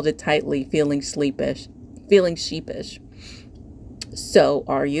away and held it tightly, feeling sheepish. So,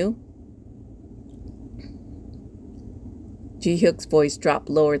 are you? Ji-hyuk's voice dropped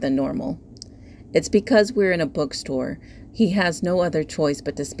lower than normal. It's because we're in a bookstore. He has no other choice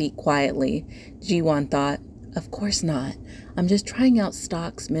but to speak quietly. Jiwon thought, of course not. I'm just trying out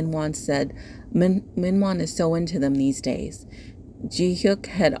stocks, Minwon said. Minwon is so into them these days. Ji-hyuk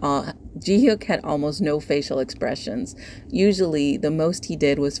had almost no facial expressions. Usually, the most he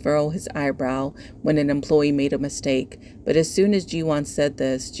did was furrow his eyebrow when an employee made a mistake. But as soon as Jiwon said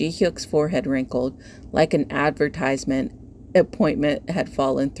this, Ji-hyuk's forehead wrinkled, like an advertisement appointment had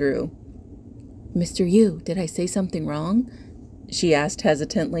fallen through. Mr. Yu, did I say something wrong? She asked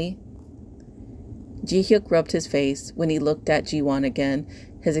hesitantly. Ji-hyuk rubbed his face. When he looked at Jiwon again,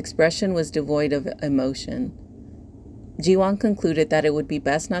 his expression was devoid of emotion. Jiwon concluded that it would be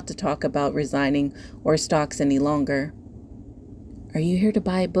best not to talk about resigning or stocks any longer. Are you here to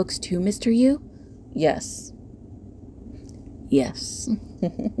buy books too, Mr. Yu? Yes. Yes.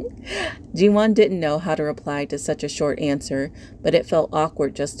 Jiwon didn't know how to reply to such a short answer, but it felt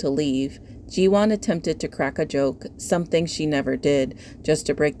awkward just to leave. Jiwon attempted to crack a joke, something she never did, just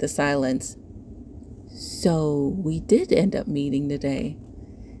to break the silence. So, we did end up meeting today.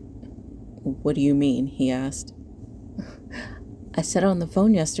 What do you mean? He asked. I said on the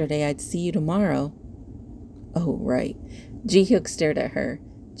phone yesterday I'd see you tomorrow. Oh, right. Ji-hyuk stared at her.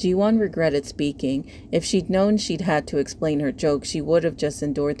 Jiwon regretted speaking. If she'd known she'd had to explain her joke, she would have just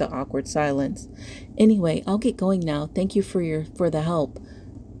endured the awkward silence. Anyway, I'll get going now. Thank you for the help.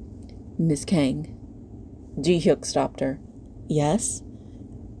 Miss Kang. Ji-hyuk stopped her. Yes?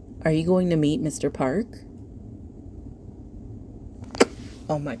 Are you going to meet Mr. Park?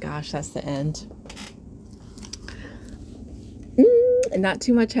 Oh my gosh, that's the end. Not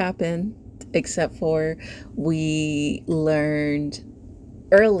too much happened, except for we learned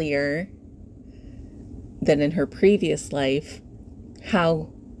earlier than in her previous life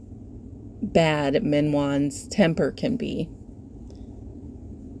how bad Minwon's temper can be.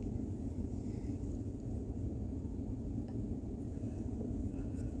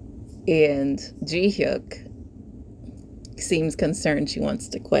 And Ji-hyuk seems concerned she wants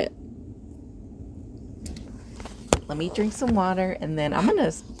to quit. Let me drink some water, and then I'm going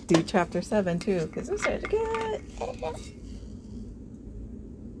to do chapter 7 too, because I'm starting to get...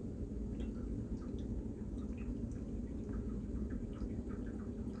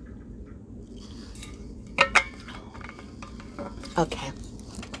 Okay.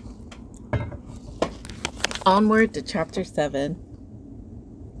 Onward to chapter 7.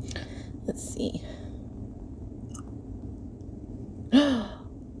 Let's see.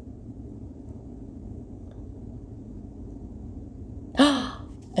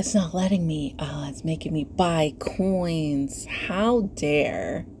 It's not letting me. Oh, it's making me buy coins. How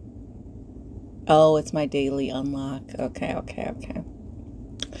dare. Oh, it's my daily unlock. Okay.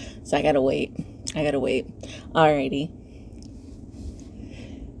 So I gotta wait. Alrighty.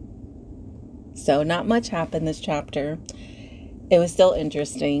 So not much happened this chapter. It was still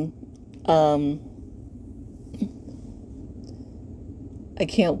interesting. I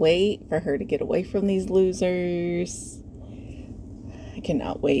can't wait for her to get away from these losers. I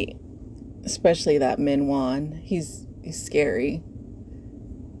cannot wait. Especially that Minwon. He's scary.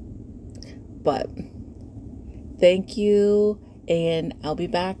 But thank you, and I'll be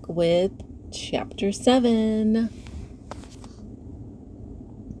back with chapter 7.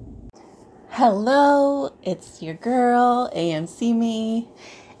 Hello, it's your girl, AMC Me,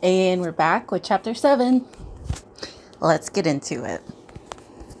 and we're back with chapter 7. Let's get into it.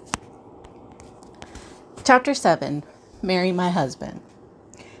 Chapter 7, Marry My Husband.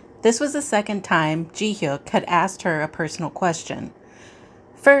 This was the second time Ji-hyuk had asked her a personal question.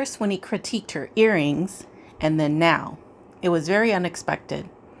 First, when he critiqued her earrings, and then now. It was very unexpected.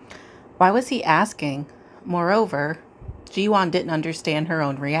 Why was he asking? Moreover, Ji-won didn't understand her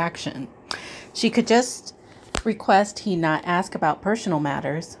own reaction. She could just request he not ask about personal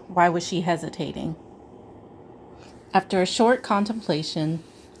matters. Why was she hesitating? After a short contemplation,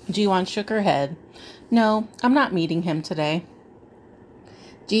 Ji-won shook her head. No, I'm not meeting him today.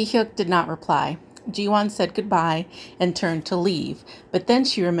 Ji-hyuk did not reply. Ji-won said goodbye and turned to leave, but then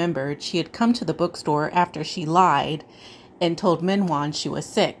she remembered she had come to the bookstore after she lied and told Minwon she was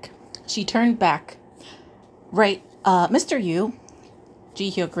sick. She turned back. Right, Mr. Yu.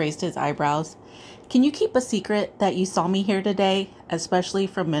 Ji-hyuk raised his eyebrows. Can you keep a secret that you saw me here today, especially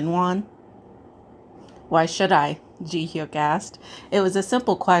from Minwon? Why should I? Ji-hyuk asked. It was a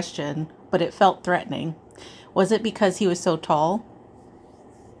simple question, but it felt threatening. Was it because he was so tall?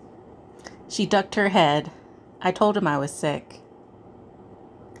 She ducked her head. I told him I was sick.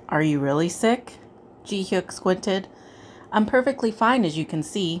 Are you really sick? Ji-hyuk squinted. I'm perfectly fine, as you can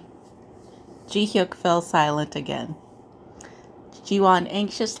see. Ji-hyuk fell silent again. Ji-won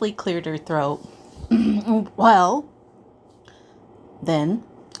anxiously cleared her throat. Well, then,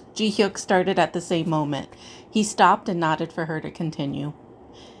 Ji-hyuk started at the same moment. He stopped and nodded for her to continue.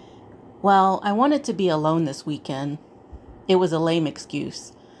 Well, I wanted to be alone this weekend. It was a lame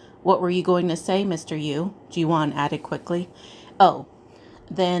excuse. What were you going to say, Mr. Yu? Ji-won added quickly. Oh,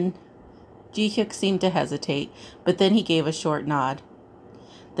 then... Ji-hyuk seemed to hesitate, but then he gave a short nod.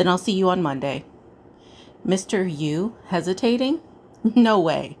 Then I'll see you on Monday. Mr. Yu, hesitating? No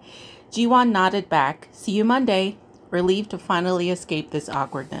way. Ji-won nodded back. See you Monday. Relieved to finally escape this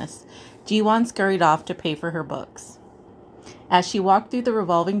awkwardness, Ji-won scurried off to pay for her books. As she walked through the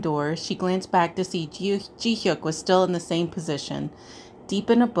revolving doors, she glanced back to see Ji-hyuk was still in the same position. Deep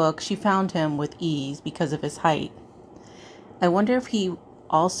in a book, she found him with ease because of his height. I wonder if he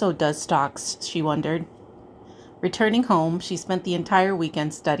also does stocks, she wondered. Returning home, she spent the entire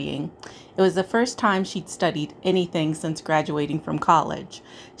weekend studying. It was the first time she'd studied anything since graduating from college.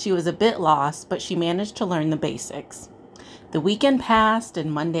 She was a bit lost, but she managed to learn the basics. The weekend passed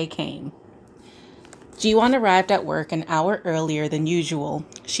and Monday came. Ji-won arrived at work an hour earlier than usual.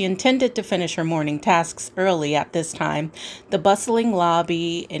 She intended to finish her morning tasks early at this time. The bustling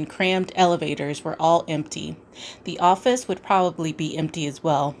lobby and crammed elevators were all empty. The office would probably be empty as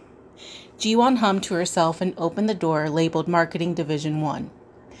well. Ji-won hummed to herself and opened the door labeled Marketing Division 1.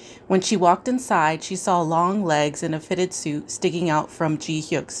 When she walked inside, she saw long legs in a fitted suit sticking out from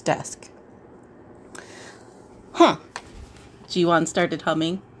Ji-hyuk's desk. Huh, Ji-won started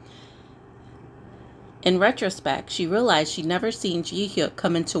humming. In retrospect, she realized she'd never seen Ji-hyuk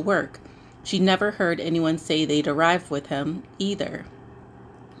come into work. She never heard anyone say they'd arrived with him, either.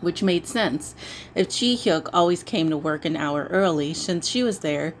 Which made sense. If Ji-hyuk always came to work an hour early, since she was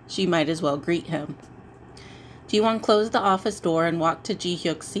there, she might as well greet him. Ji-won closed the office door and walked to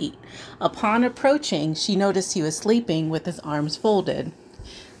Ji-hyuk's seat. Upon approaching, she noticed he was sleeping with his arms folded.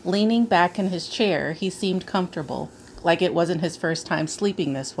 Leaning back in his chair, he seemed comfortable, like it wasn't his first time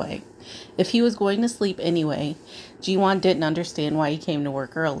sleeping this way. If he was going to sleep anyway, Ji-won didn't understand why he came to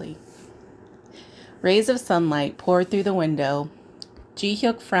work early. Rays of sunlight poured through the window.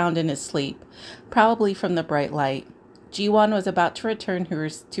 Ji-hyuk frowned in his sleep, probably from the bright light. Ji-won was about to return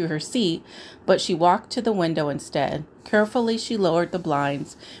to her seat, but she walked to the window instead. Carefully, she lowered the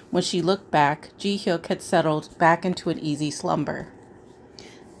blinds. When she looked back, Ji-hyuk had settled back into an easy slumber.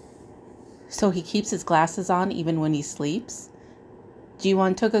 So he keeps his glasses on even when he sleeps?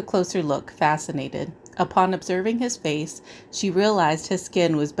 Ji-won took a closer look, fascinated. Upon observing his face, she realized his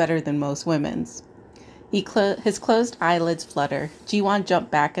skin was better than most women's. His closed eyelids fluttered. Ji-won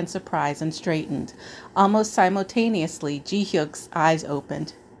jumped back in surprise and straightened. Almost simultaneously, Ji-hyuk's eyes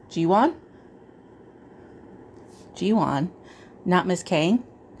opened. Ji-won? Ji-won? Not Miss Kang?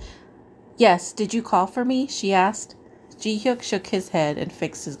 Yes, did you call for me? She asked. Ji-hyuk shook his head and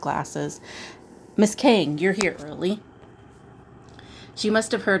fixed his glasses. Miss Kang, you're here early. She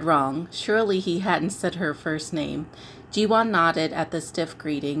must have heard wrong. Surely he hadn't said her first name. Jiwon nodded at the stiff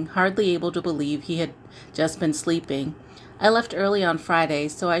greeting, hardly able to believe he had just been sleeping. I left early on Friday,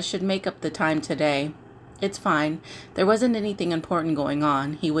 so I should make up the time today. It's fine. There wasn't anything important going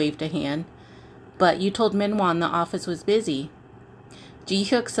on. He waved a hand. But you told Minwon the office was busy.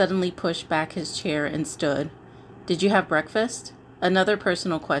 Ji-hyuk suddenly pushed back his chair and stood. Did you have breakfast? Another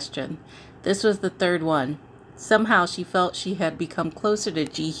personal question. This was the third one. Somehow she felt she had become closer to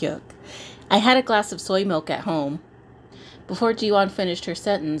Ji-hyuk. I had a glass of soy milk at home. Before Jiwon finished her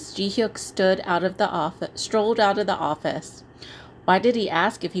sentence, Ji-hyuk strolled out of the office. Why did he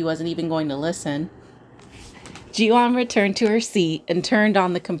ask if he wasn't even going to listen? Jiwon returned to her seat and turned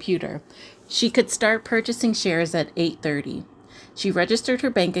on the computer. She could start purchasing shares at 8:30. She registered her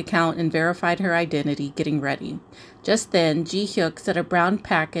bank account and verified her identity, getting ready. Just then, Ji-hyuk set a brown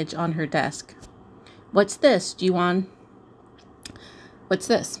package on her desk. What's this, Jiwon? What's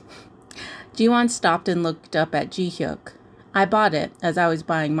this? Jiwon stopped and looked up at Ji-hyuk. I bought it as I was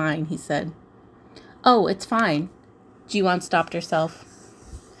buying mine, he said. Oh, it's fine. Jiwon stopped herself.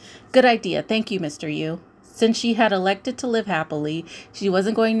 Good idea. Thank you, Mr. Yu. Since she had elected to live happily, she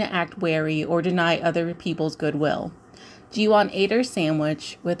wasn't going to act wary or deny other people's goodwill. Jiwon ate her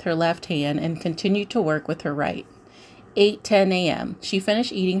sandwich with her left hand and continued to work with her right. 8:10 a.m. She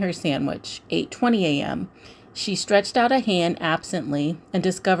finished eating her sandwich. 8:20 a.m. She stretched out a hand absently and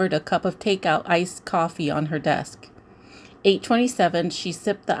discovered a cup of takeout iced coffee on her desk. 8:27, she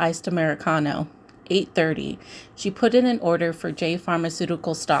sipped the iced Americano. 8:30, she put in an order for J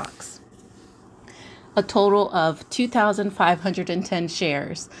Pharmaceutical stocks. A total of 2,510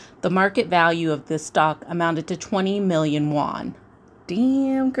 shares. The market value of this stock amounted to 20 million won.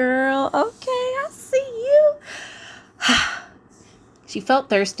 Damn, girl. Okay, I see you. She felt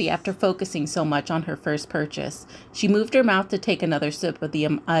thirsty after focusing so much on her first purchase. She moved her mouth to take another sip of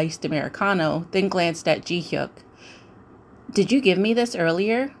the iced Americano, then glanced at Ji-hyuk. Did you give me this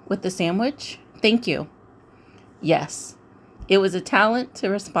earlier with the sandwich? Thank you. Yes. It was a talent to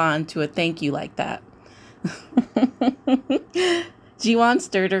respond to a thank you like that. Jiwon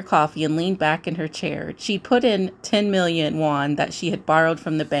stirred her coffee and leaned back in her chair. She put in 10 million won that she had borrowed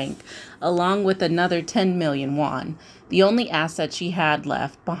from the bank, along with another 10 million won, the only assets she had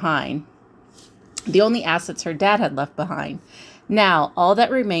left behind. The only assets her dad had left behind. Now, all that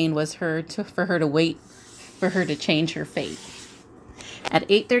remained was for her to wait for her to change her fate. At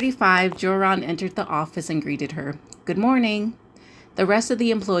 8:35, Joran entered the office and greeted her. Good morning. The rest of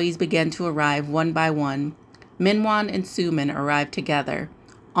the employees began to arrive one by one. Minwon and Sumin arrived together,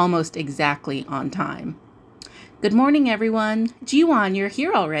 almost exactly on time. Good morning, everyone. Jiwon, you're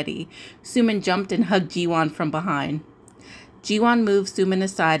here already. Sumin jumped and hugged Jiwon from behind. Jiwon moved Sumin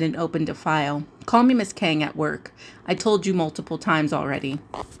aside and opened a file. Call me Miss Kang at work. I told you multiple times already.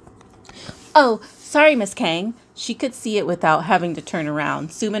 Oh, sorry, Miss Kang. She could see it without having to turn around.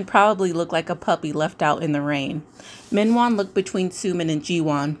 Sumin probably looked like a puppy left out in the rain. Minwon looked between Sumin and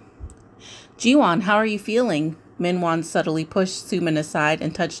Jiwon. Jiwon, how are you feeling? Minwon subtly pushed Sumin aside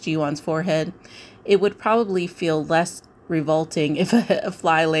and touched Jiwon's forehead. It would probably feel less revolting if a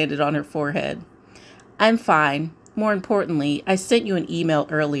fly landed on her forehead. I'm fine. More importantly, I sent you an email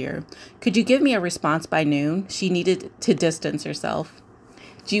earlier. Could you give me a response by noon? She needed to distance herself.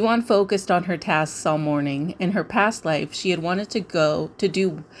 Jiwon focused on her tasks all morning. In her past life, all she wanted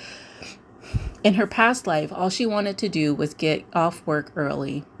to do was get off work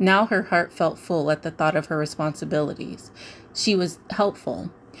early. Now her heart felt full at the thought of her responsibilities. She was helpful,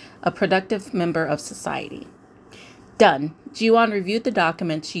 a productive member of society. Done. Jiwon reviewed the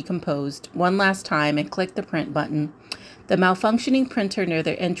documents she composed one last time and clicked the print button. The malfunctioning printer near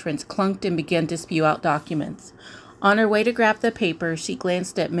their entrance clunked and began to spew out documents. On her way to grab the paper, she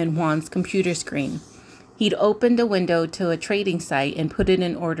glanced at Minwon's computer screen. He'd opened a window to a trading site and put in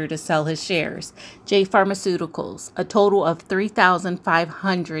an order to sell his shares, J Pharmaceuticals, a total of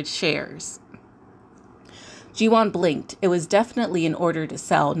 3,500 shares. Jiwon blinked. It was definitely an order to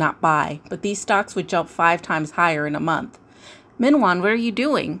sell, not buy, but these stocks would jump 5 times higher in a month. Minwon, what are you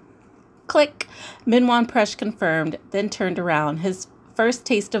doing? Click. Minwon pressed confirmed, then turned around. His first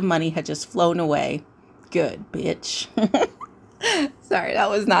taste of money had just flown away. Good, bitch. Sorry, that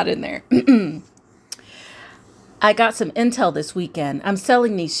was not in there. I got some intel this weekend. I'm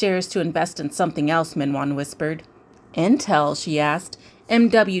selling these shares to invest in something else, Minwon whispered. Intel, she asked.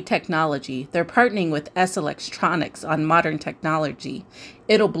 MW Technology. They're partnering with S Electronics on modern technology.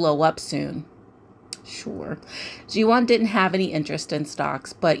 It'll blow up soon. Sure. Jiwon didn't have any interest in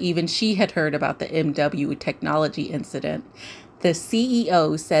stocks, but even she had heard about the MW Technology incident. the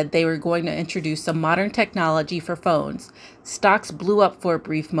CEO said they were going to introduce some modern technology for phones. Stocks blew up for a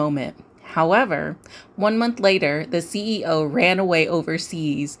brief moment. However, 1 month later, the CEO ran away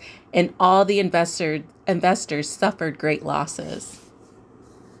overseas, and all the investors suffered great losses.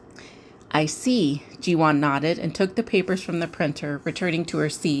 I see, Jiwon nodded and took the papers from the printer, returning to her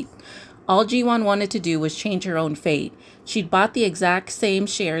seat. All Jiwon wanted to do was change her own fate. She'd bought the exact same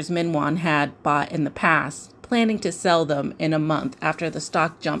shares Minwon had bought in the past, planning to sell them in a month after the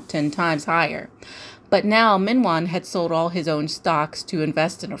stock jumped 10 times higher. But now Minwon had sold all his own stocks to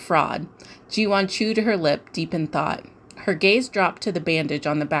invest in a fraud. Jiwon chewed her lip, deep in thought. Her gaze dropped to the bandage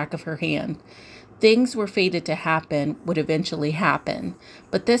on the back of her hand. Things were fated to happen would eventually happen.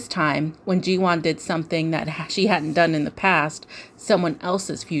 But this time, when Jiwon did something that she hadn't done in the past, someone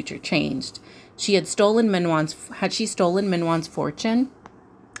else's future changed. Had she stolen Minwon's fortune?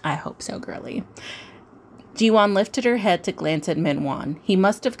 I hope so, girlie. Jiwon lifted her head to glance at Minwon. He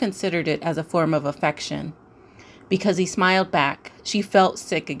must have considered it as a form of affection. Because he smiled back, she felt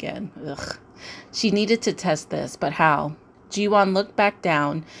sick again. Ugh. She needed to test this, but how? Jiwon looked back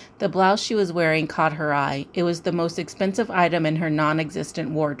down. The blouse she was wearing caught her eye. It was the most expensive item in her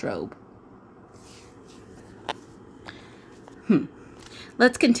non-existent wardrobe.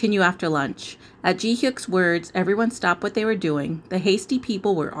 Let's continue after lunch. At Ji-hyuk's words, everyone stopped what they were doing. The hasty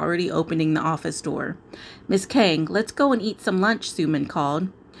people were already opening the office door. Miss Kang, let's go and eat some lunch, Suman called,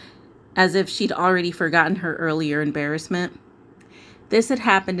 as if she'd already forgotten her earlier embarrassment. This had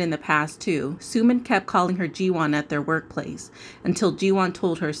happened in the past, too. Suman kept calling her Jiwon at their workplace, until Jiwon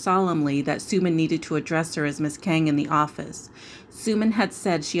told her solemnly that Suman needed to address her as Miss Kang in the office. Suman had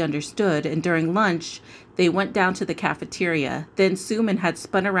said she understood, and during lunch, they went down to the cafeteria. Then Suman had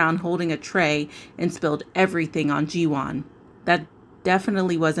spun around holding a tray and spilled everything on Jiwon. That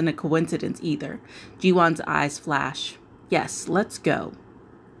definitely wasn't a coincidence either. Jiwon's eyes flashed. Yes, let's go.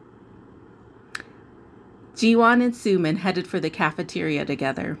 Jiwon and Suman headed for the cafeteria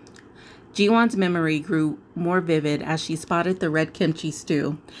together. Jiwon's memory grew more vivid as she spotted the red kimchi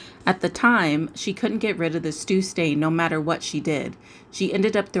stew. At the time, she couldn't get rid of the stew stain no matter what she did. She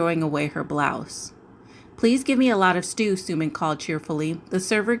ended up throwing away her blouse. Please give me a lot of stew, Suman called cheerfully. The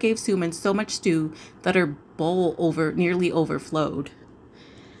server gave Suman so much stew that her bowl nearly overflowed.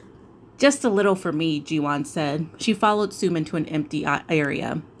 Just a little for me, Jiwon said. She followed Suman to an empty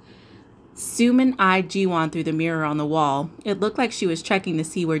area. Suman eyed Jiwon through the mirror on the wall. It looked like she was checking to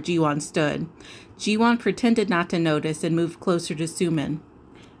see where Jiwon stood. Jiwon pretended not to notice and moved closer to Suman.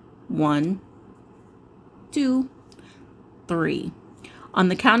 1, 2, 3. On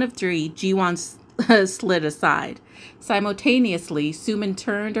the count of 3, Jiwon slid aside. Simultaneously, Suman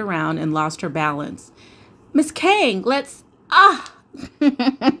turned around and lost her balance. Miss Kang, let's... Ah!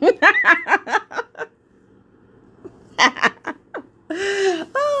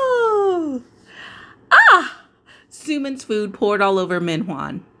 Oh! Ah! Suman's food poured all over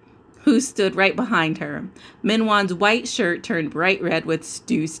Minwon, who stood right behind her. Minwon's white shirt turned bright red with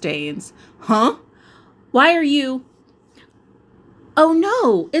stew stains. Huh? Why are you... Oh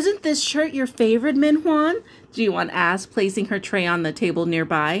no, isn't this shirt your favorite, Minwon? Jiwon asked, placing her tray on the table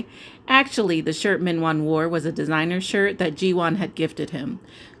nearby. Actually, the shirt Minwon wore was a designer shirt that Jiwon had gifted him.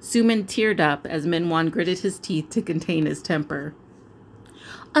 Suman teared up as Minwon gritted his teeth to contain his temper.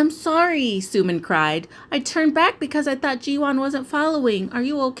 I'm sorry, Suman cried. I turned back because I thought Jiwon wasn't following. Are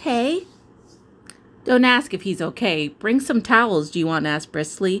you okay? Don't ask if he's okay. Bring some towels, Jiwon asked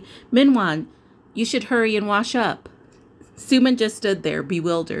briskly. Minwon, you should hurry and wash up. Suman just stood there,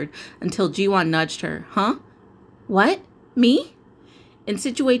 bewildered, until Jiwon nudged her. Huh? What? Me? In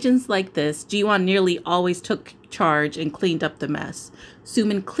situations like this, Jiwon nearly always took charge and cleaned up the mess.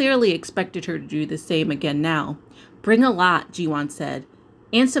 Suman clearly expected her to do the same again now. Bring a lot, Jiwon said.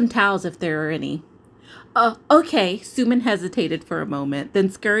 And some towels if there are any. Okay, Suman hesitated for a moment, then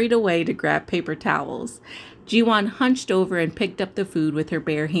scurried away to grab paper towels. Jiwon hunched over and picked up the food with her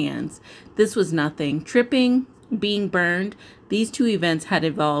bare hands. This was nothing. Tripping, being burned, these two events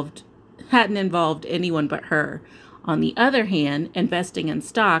hadn't involved anyone but her. On the other hand, investing in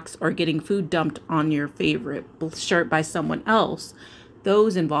stocks or getting food dumped on your favorite shirt by someone else,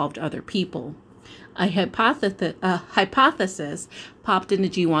 those involved other people. A hypothesis popped into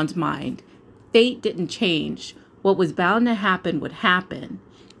Jiwon's mind. Fate didn't change. What was bound to happen would happen.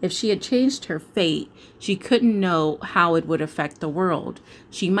 If she had changed her fate, she couldn't know how it would affect the world.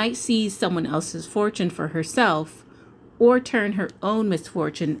 She might seize someone else's fortune for herself, or turn her own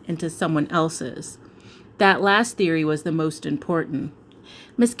misfortune into someone else's. That last theory was the most important.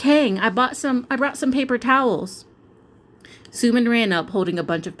 Miss Kang, I brought some paper towels. Suman ran up, holding a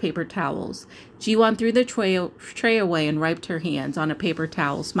bunch of paper towels. Jiwon threw the tray away and wiped her hands on a paper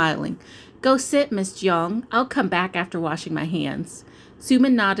towel, smiling. Go sit, Miss Jeong. I'll come back after washing my hands.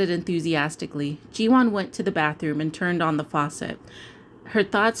 Suman nodded enthusiastically. Jiwon went to the bathroom and turned on the faucet. Her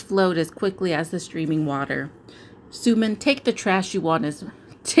thoughts flowed as quickly as the streaming water. Suman, take the trash you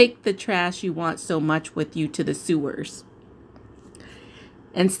want so much with you to the sewers.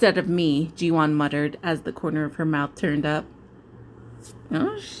 Instead of me, Jiwon muttered as the corner of her mouth turned up.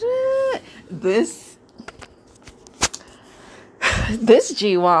 Oh shit. This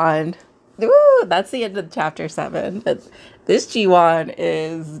Jiwon. Ooh, that's the end of chapter 7. This Jiwon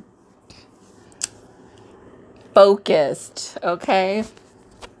is focused, okay?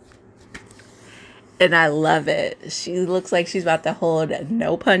 And I love it. She looks like she's about to hold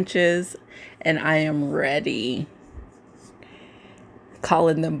no punches, and I am ready.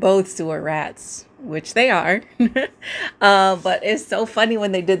 Calling them both sewer rats, which they are. But it's so funny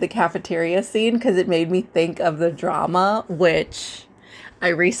when they did the cafeteria scene because it made me think of the drama, which I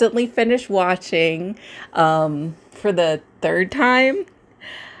recently finished watching for the 3rd time.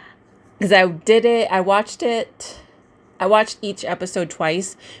 Because I watched each episode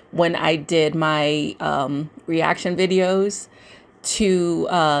twice when I did my reaction videos to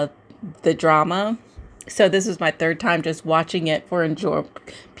the drama. So this was my 3rd time just watching it for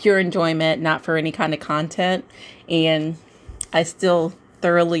pure enjoyment, not for any kind of content. And I still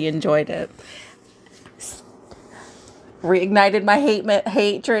thoroughly enjoyed it. Reignited my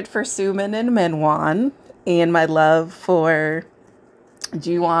hatred for Suman and Minwon, and my love for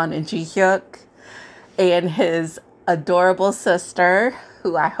Jiwon and Jihyuk, and his adorable sister,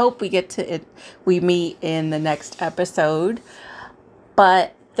 who I hope we meet in the next episode.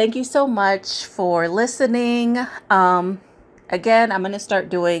 But thank you so much for listening. Again, I'm going to start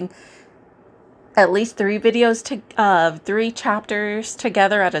doing at least 3 videos 3 chapters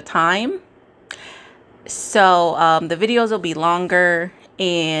together at a time. So the videos will be longer,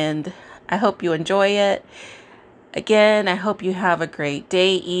 and I hope you enjoy it. Again, I hope you have a great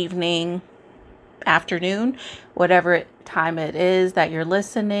day, evening, afternoon, whatever time it is that you're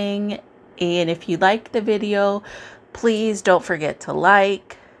listening. And if you like the video, please don't forget to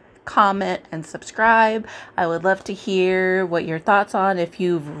like, comment, and subscribe. I would love to hear what your thoughts on if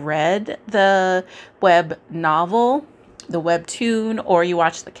you've read the web novel, the webtoon, or you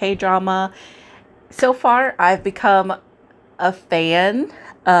watch the K-drama. So far, I've become a fan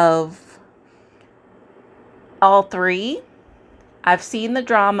of all 3. I've seen the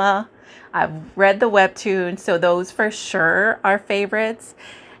drama, I've read the webtoon, so those for sure are favorites.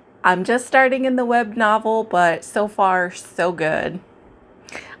 I'm just starting in the web novel, but so far, so good.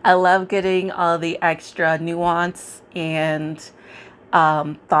 I love getting all the extra nuance and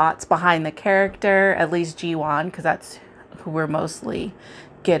thoughts behind the character, at least Jiwon, because that's who we're mostly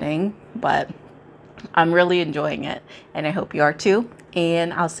getting. But I'm really enjoying it, and I hope you are too.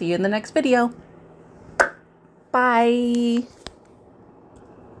 And I'll see you in the next video. Bye.